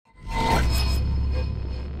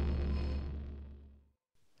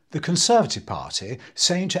The Conservative Party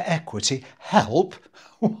saying to Equity, help?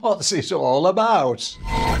 What's it all about?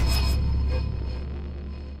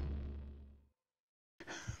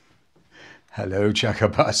 Hello,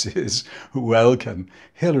 Chuckabusses. Welcome.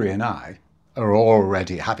 Hillary and I are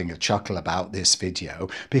already having a chuckle about this video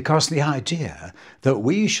because the idea that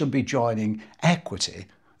we should be joining Equity,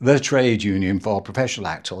 the trade union for professional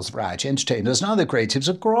actors, variety entertainers and other creatives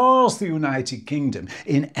across the United Kingdom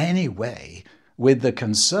in any way with the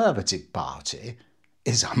Conservative Party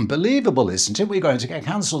is unbelievable, isn't it? We're going to get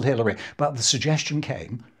cancelled, Hillary. But the suggestion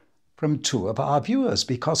came from two of our viewers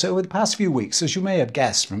because over the past few weeks, as you may have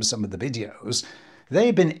guessed from some of the videos,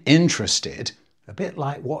 they've been interested, a bit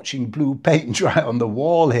like watching blue paint dry on the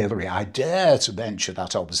wall, Hillary, I dare to venture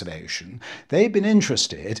that observation. They've been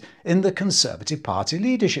interested in the Conservative Party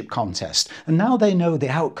leadership contest, and now they know the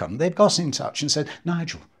outcome. They've got in touch and said,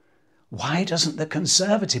 Nigel, why doesn't the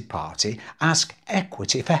Conservative Party ask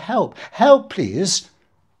Equity for help? Help, please.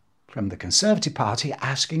 From the Conservative Party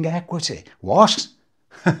asking Equity. What?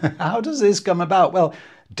 How does this come about? Well,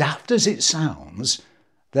 daft as it sounds,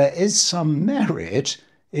 there is some merit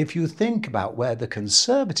if you think about where the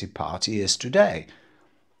Conservative Party is today.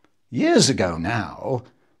 Years ago now,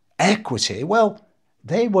 Equity, well,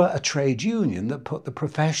 they were a trade union that put the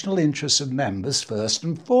professional interests of members first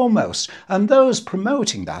and foremost, and those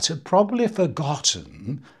promoting that had probably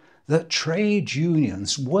forgotten that trade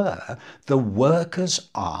unions were the workers'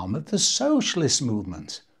 arm of the socialist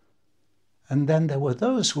movement. And then there were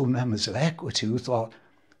those who were members of Equity who thought,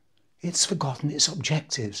 it's forgotten its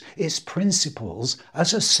objectives, its principles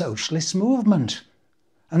as a socialist movement.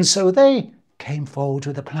 And so they came forward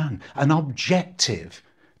with a plan, an objective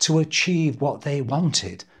to achieve what they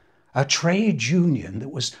wanted, a trade union that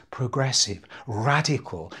was progressive,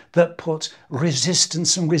 radical, that put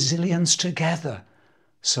resistance and resilience together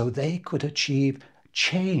so they could achieve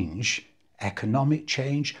change, economic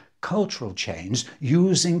change, cultural change,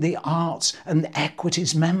 using the arts and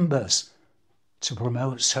Equity's members to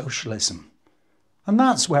promote socialism. And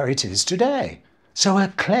that's where it is today. So a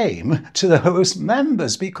claim to those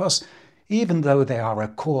members, because even though they are a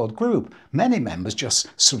core group, many members just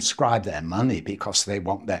subscribe their money because they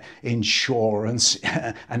want their insurance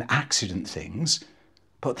and accident things.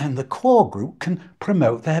 But then the core group can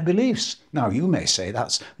promote their beliefs. Now, you may say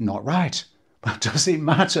that's not right. But does it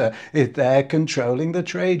matter if they're controlling the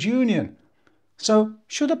trade union? So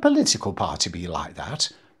should a political party be like that?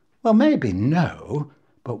 Well, maybe no.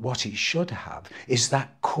 But what it should have is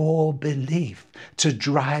that core belief to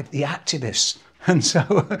drive the activists. And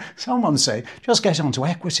so someone say, just get onto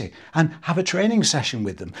Equity and have a training session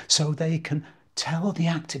with them so they can tell the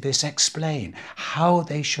activists, explain how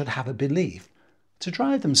they should have a belief to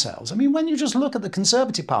drive themselves. I mean, when you just look at the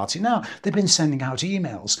Conservative Party now, they've been sending out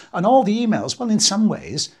emails, and all the emails, well, in some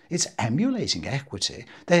ways, it's emulating Equity.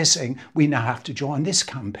 They're saying, we now have to join this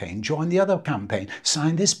campaign, join the other campaign,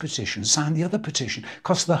 sign this petition, sign the other petition,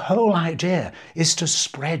 because the whole idea is to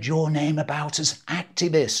spread your name about as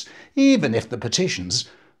activists, even if the petitions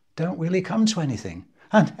don't really come to anything.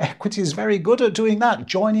 And Equity is very good at doing that,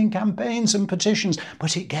 joining campaigns and petitions,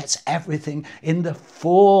 but it gets everything in the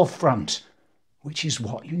forefront, which is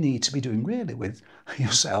what you need to be doing really with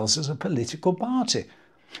yourselves as a political party.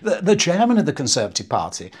 The chairman of the Conservative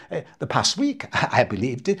Party, the past week, I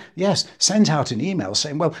believe, sent out an email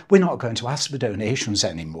saying, well, we're not going to ask for donations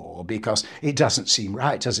anymore because it doesn't seem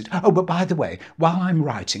right, does it? Oh, but by the way, while I'm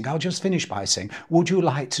writing, I'll just finish by saying, would you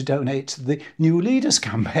like to donate to the New Leaders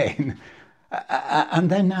campaign? And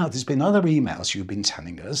then now there's been other emails you've been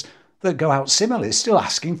telling us that go out similarly, still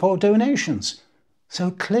asking for donations. So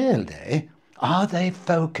clearly, are they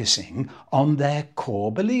focusing on their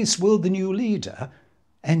core beliefs? Will the new leader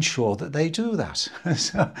ensure that they do that?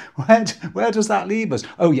 So where does that leave us?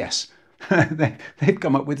 Oh, yes, they've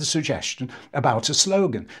come up with a suggestion about a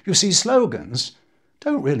slogan. You see, slogans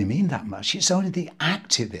don't really mean that much. It's only the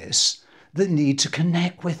activists that need to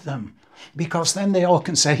connect with them, because then they all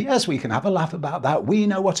can say, yes, we can have a laugh about that. We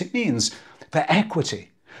know what it means for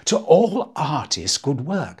Equity. To all artists, good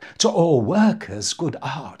work. To all workers, good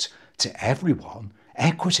art. To everyone,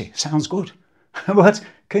 Equity. Sounds good. But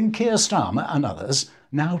can Keir Starmer and others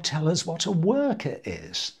now tell us what a worker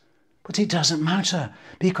is? But it doesn't matter,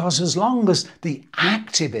 because as long as the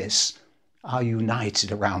activists are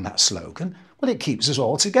united around that slogan, well, it keeps us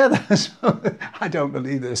all together. So I don't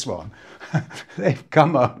believe this one. They've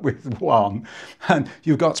come up with one, and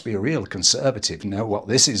you've got to be a real conservative to know what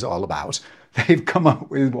this is all about. They've come up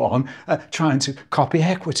with one trying to copy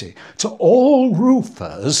Equity. To all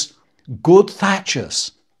roofers, good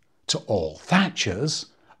thatchers. To all thatchers,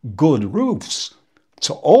 good roofs.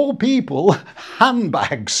 To all people,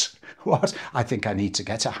 handbags. What? I think I need to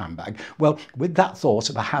get a handbag. Well, with that thought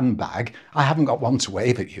of a handbag, I haven't got one to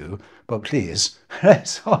wave at you, but please,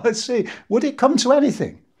 let's see, would it come to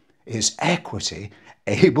anything? Is equity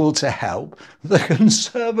able to help the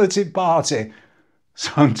Conservative Party?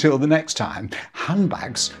 So until the next time,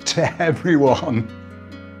 handbags to everyone.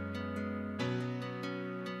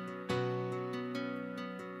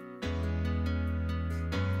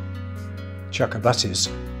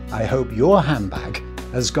 Chuckabutties, I hope your handbag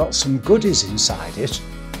has got some goodies inside it,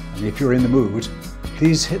 and if you're in the mood,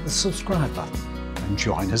 please hit the subscribe button and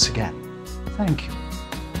join us again. Thank you.